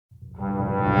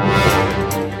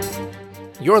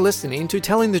You're listening to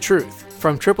Telling the Truth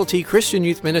from Triple T Christian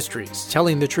Youth Ministries,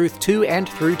 telling the truth to and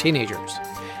through teenagers.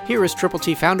 Here is Triple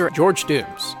T founder George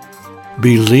Dooms.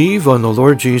 Believe on the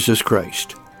Lord Jesus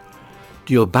Christ.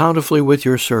 Deal bountifully with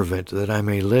your servant, that I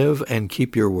may live and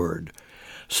keep your word.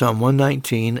 Psalm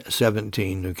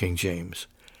 119:17, New King James.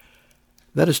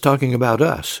 That is talking about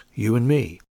us, you and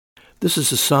me. This is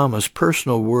the psalmist's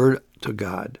personal word to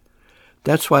God.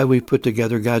 That's why we put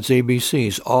together God's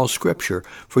ABCs, all Scripture,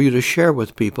 for you to share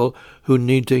with people who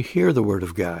need to hear the Word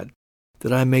of God,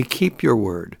 that I may keep your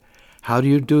word. How do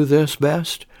you do this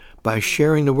best? By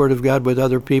sharing the Word of God with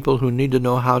other people who need to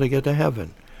know how to get to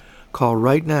heaven. Call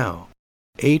right now,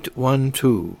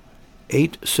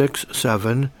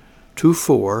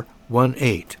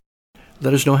 812-867-2418.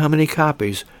 Let us know how many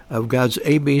copies of God's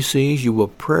ABCs you will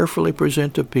prayerfully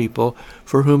present to people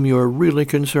for whom you are really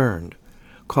concerned.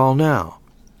 Call now,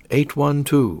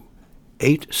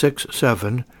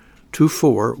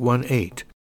 812-867-2418.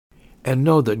 And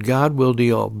know that God will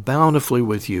deal bountifully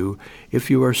with you if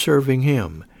you are serving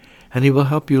Him, and He will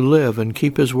help you live and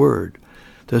keep His word.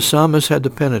 The psalmist had the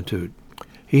Pentateuch.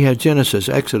 He had Genesis,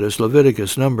 Exodus,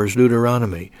 Leviticus, Numbers,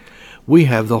 Deuteronomy. We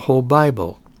have the whole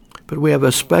Bible. But we have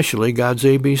especially God's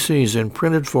ABCs in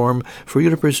printed form for you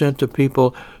to present to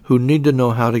people who need to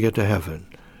know how to get to heaven.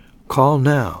 Call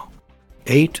now,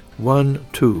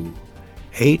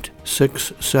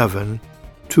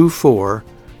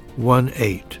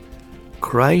 812-867-2418.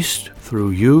 Christ, through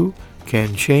you,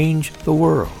 can change the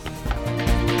world.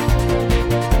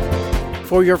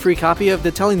 For your free copy of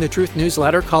the Telling the Truth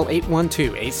newsletter, call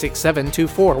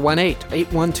 812-867-2418,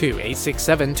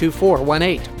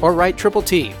 812-867-2418, or write Triple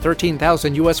T,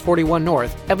 13,000 U.S. 41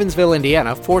 North, Evansville,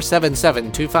 Indiana,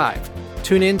 47725.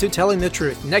 Tune in to Telling the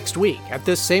Truth next week at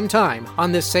this same time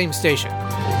on this same station.